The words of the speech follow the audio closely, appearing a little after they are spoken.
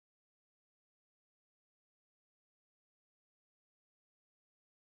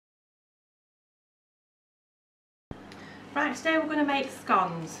Right, today we're going to make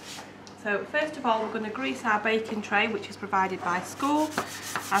scones. So first of all we're going to grease our baking tray, which is provided by school,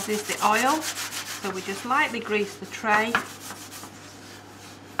 as is the oil. So we just lightly grease the tray,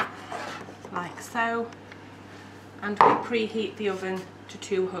 like so, and we preheat the oven to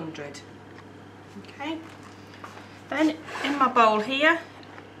 200. Okay. Then in my bowl here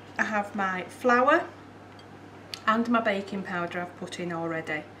I have my flour and my baking powder I've put in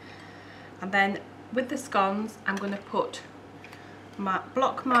already. And then with the scones I'm going to put my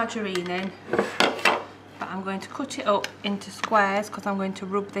block margarine in, but I'm going to cut it up into squares because I'm going to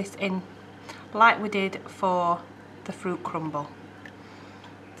rub this in like we did for the fruit crumble.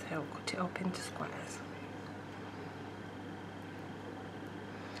 So I'll cut it up into squares,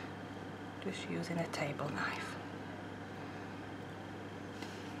 just using a table knife.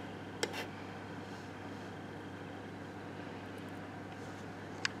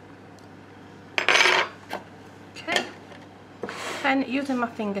 Then using my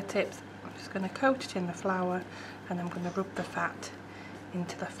fingertips I'm just going to coat it in the flour, and I'm going to rub the fat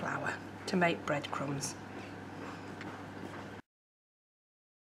into the flour to make breadcrumbs.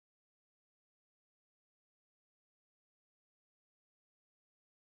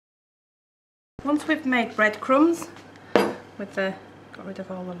 Once we've made breadcrumbs, got rid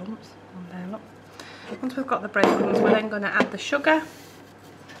of all the lumps on there, look. Once we've got the breadcrumbs, we're then going to add the sugar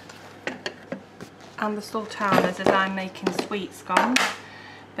and the sultanas, as I'm making sweet scones,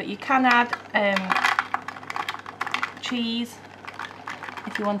 but you can add cheese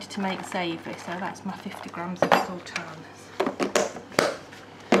if you wanted to make savoury. So that's my 50 grams of sultanas.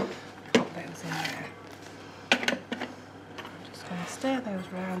 Put those in there. I'm just going to stir those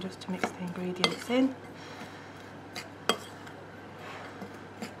around just to mix the ingredients in.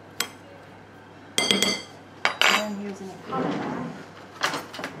 And then using a palette knife,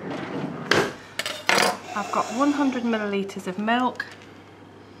 I've got 100 millilitres of milk,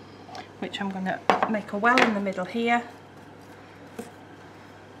 which I'm going to make a well in the middle here,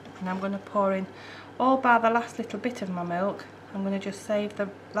 and I'm going to pour in all bar the last little bit of my milk. I'm going to just save the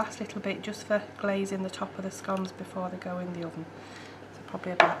last little bit just for glazing the top of the scones before they go in the oven, so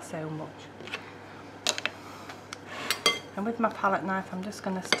probably about so much. And with my palette knife I'm just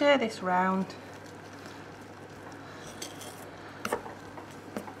going to stir this round.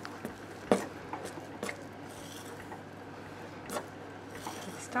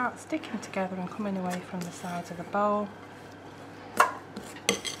 Start sticking together and coming away from the sides of the bowl. At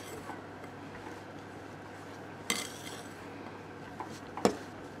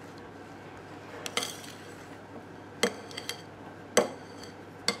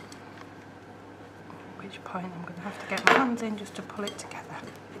which point I'm going to have to get my hands in just to pull it together.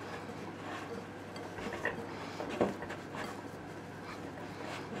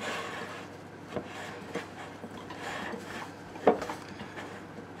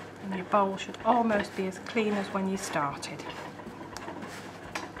 Your bowl should almost be as clean as when you started.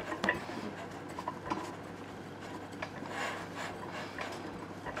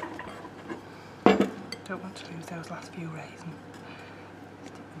 Don't want to lose those last few raisins.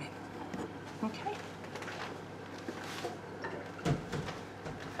 Stick them in. Okay.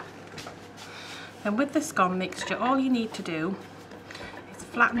 And with the scone mixture, all you need to do is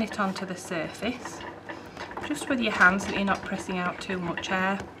flatten it onto the surface, just with your hands so that you're not pressing out too much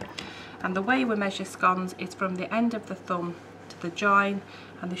air. And the way we measure scones is from the end of the thumb to the join,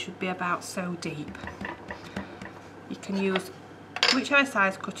 and they should be about so deep. You can use whichever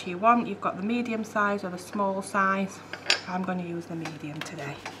size cutter you want. You've got the medium size or the small size. I'm going to use the medium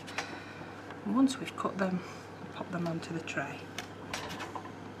today. And once we've cut them, we'll pop them onto the tray.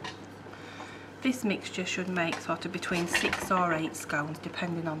 This mixture should make sort of between 6 or 8 scones,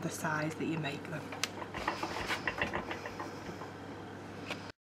 depending on the size that you make them.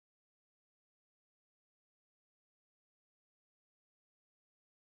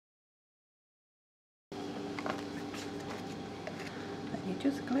 You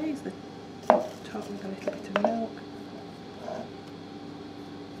just glaze the top with a little bit of milk.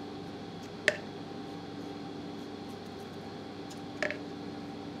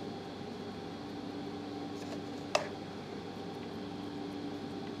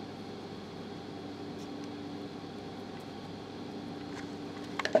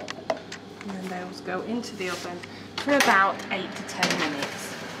 And then those go into the oven for about 8 to 10 minutes.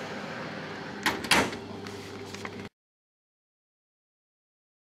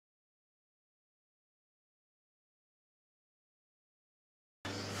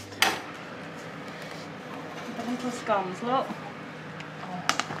 Little scones, look.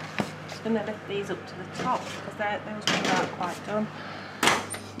 Just going to lift these up to the top because those ones aren't quite done.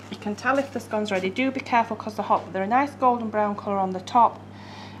 You can tell if the scone's ready. Do be careful because they're hot, but they're a nice golden brown colour on the top,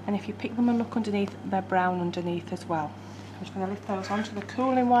 and if you pick them and look underneath, they're brown underneath as well. I'm just going to lift those onto the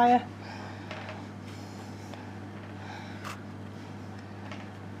cooling wire.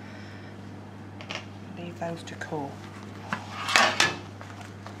 Leave those to cool.